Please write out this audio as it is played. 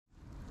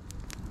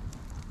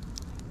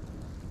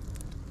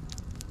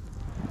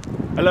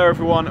Hello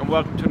everyone and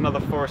welcome to another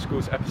Forest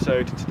Schools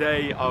episode.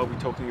 Today I'll be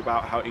talking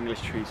about how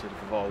English trees have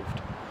evolved.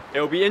 It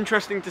will be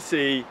interesting to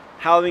see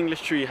how the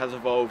English tree has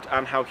evolved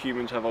and how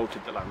humans have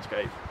altered the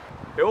landscape.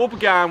 It all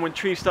began when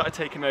trees started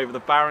taking over the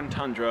barren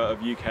tundra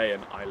of UK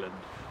and Ireland.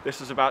 This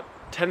was about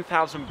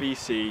 10,000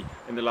 BC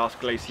in the last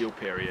glacial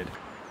period.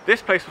 This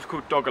place was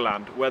called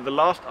Doggerland, where the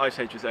last ice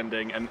age was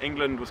ending and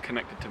England was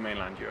connected to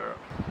mainland Europe.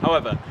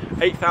 However,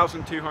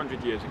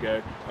 8,200 years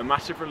ago, a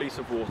massive release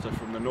of water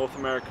from the North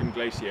American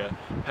glacier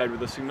paired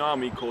with a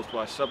tsunami caused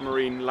by a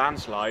submarine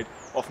landslide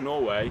off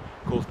Norway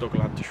caused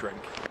Doggerland to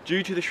shrink.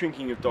 Due to the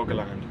shrinking of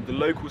Doggerland, the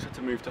locals had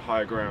to move to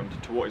higher ground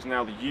to what is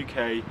now the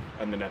UK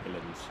and the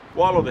Netherlands.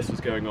 While all this was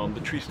going on,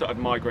 the trees started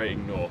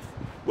migrating north.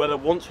 Where there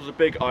once was a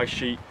big ice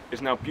sheet is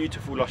now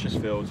beautiful luscious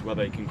fields where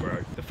they can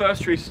grow. The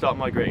first trees to start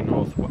migrating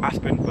north were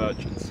aspen,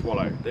 birch and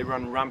swallow. They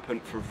ran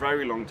rampant for a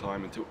very long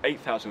time until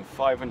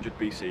 8,500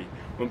 BC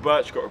when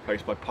birch got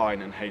replaced by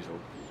pine and hazel.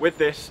 With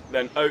this,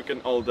 then oak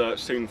and alder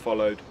soon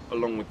followed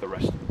along with the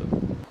rest of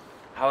them.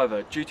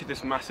 However, due to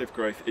this massive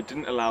growth, it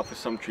didn't allow for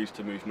some trees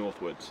to move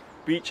northwards.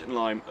 Beech and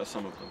lime are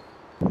some of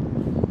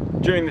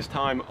them. During this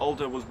time,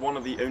 alder was one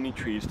of the only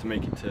trees to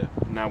make it to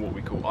now what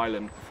we call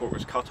Ireland before it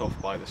was cut off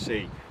by the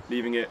sea,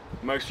 leaving it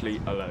mostly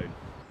alone.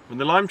 When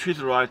the lime trees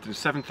arrived in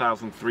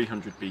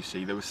 7,300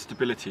 BC, there was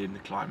stability in the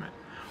climate,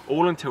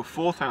 all until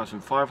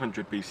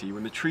 4,500 BC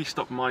when the trees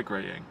stopped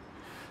migrating.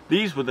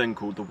 These were then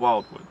called the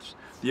wildwoods.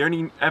 The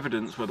only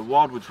evidence where the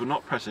wildwoods were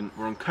not present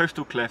were on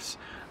coastal cliffs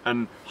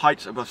and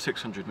heights above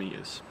 600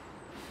 metres.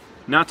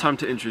 Now time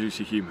to introduce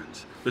the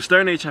humans. The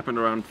Stone Age happened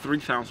around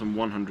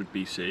 3,100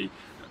 BC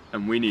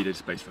and we needed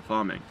space for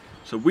farming.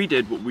 So we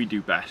did what we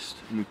do best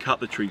and we cut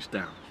the trees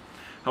down.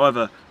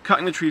 However,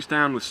 cutting the trees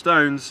down with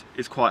stones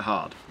is quite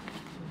hard.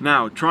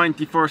 Now, trying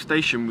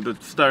deforestation with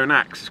a stone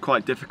axe is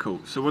quite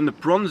difficult, so when the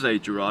Bronze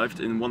Age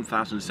arrived in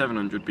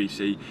 1700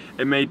 BC,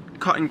 it made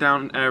cutting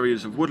down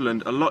areas of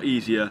woodland a lot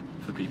easier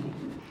for people.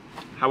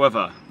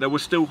 However, there were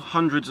still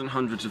hundreds and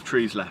hundreds of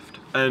trees left,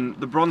 and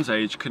the Bronze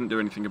Age couldn't do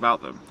anything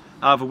about them.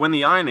 However, when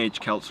the Iron Age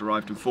Celts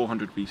arrived in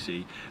 400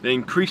 BC, they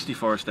increased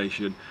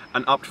deforestation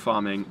and upped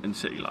farming and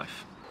city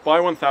life. By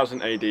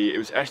 1000 AD, it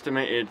was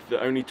estimated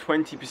that only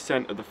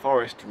 20% of the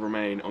forest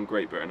remained on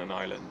Great Britain and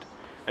Ireland,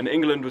 and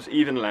England was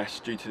even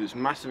less due to its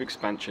massive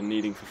expansion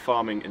needing for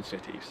farming in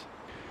cities.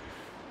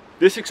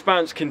 This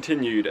expanse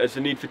continued as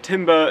the need for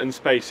timber and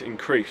space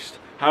increased.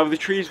 However, the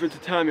trees were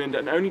determined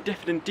and only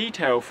differed in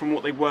detail from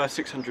what they were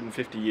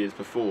 650 years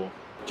before.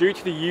 Due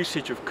to the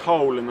usage of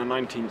coal in the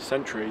 19th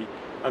century,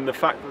 and the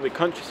fact that the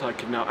countryside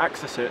could now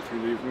access it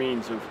through the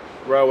means of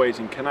railways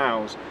and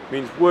canals,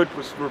 means wood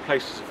was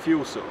replaced as a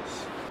fuel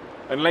source.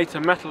 And later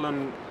metal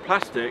and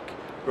plastic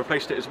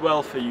replaced it as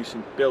well for use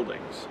in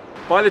buildings.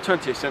 By the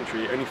 20th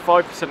century, only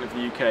 5% of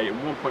the UK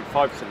and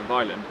 1.5% of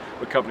Ireland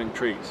were covered in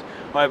trees.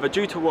 However,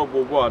 due to World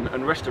War I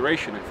and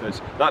restoration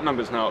efforts, that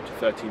number is now up to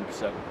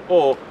 13%,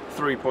 or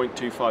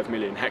 3.25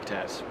 million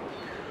hectares.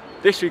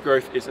 This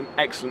regrowth is an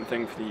excellent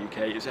thing for the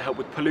UK as it helps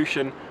with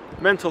pollution,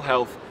 mental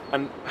health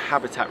and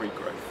habitat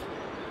regrowth.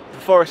 The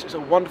forest is a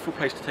wonderful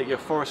place to take your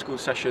forest school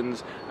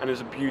sessions and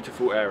is a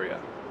beautiful area.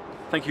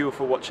 Thank you all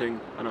for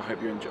watching and I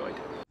hope you enjoyed.